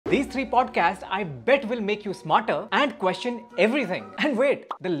These 3 podcasts I bet will make you smarter and question everything. And wait,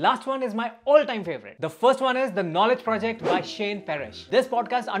 the last one is my all-time favorite. The first one is The Knowledge Project by Shane Parrish. This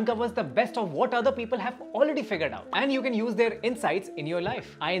podcast uncovers the best of what other people have already figured out, and you can use their insights in your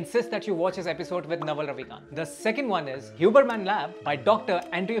life. I insist that you watch his episode with Naval Ravikant. The second one is Huberman Lab by Dr.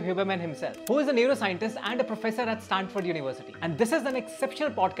 Andrew Huberman himself, who is a neuroscientist and a professor at Stanford University. And this is an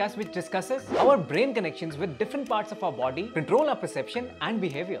exceptional podcast which discusses how our brain connections with different parts of our body control our perception and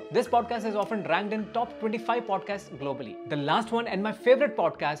behavior. This podcast is often ranked in top 25 podcasts globally. The last one and my favorite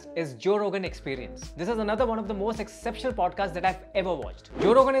podcast is Joe Rogan Experience. This is another one of the most exceptional podcasts that I've ever watched.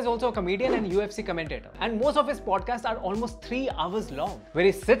 Joe Rogan is also a comedian and UFC commentator, and most of his podcasts are almost 3 hours long, where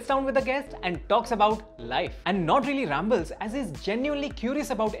he sits down with a guest and talks about life, and not really rambles, as he's genuinely curious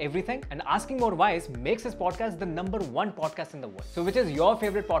about everything, and asking more whys makes his podcast the #1 podcast in the world. So which is your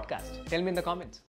favorite podcast? Tell me in the comments.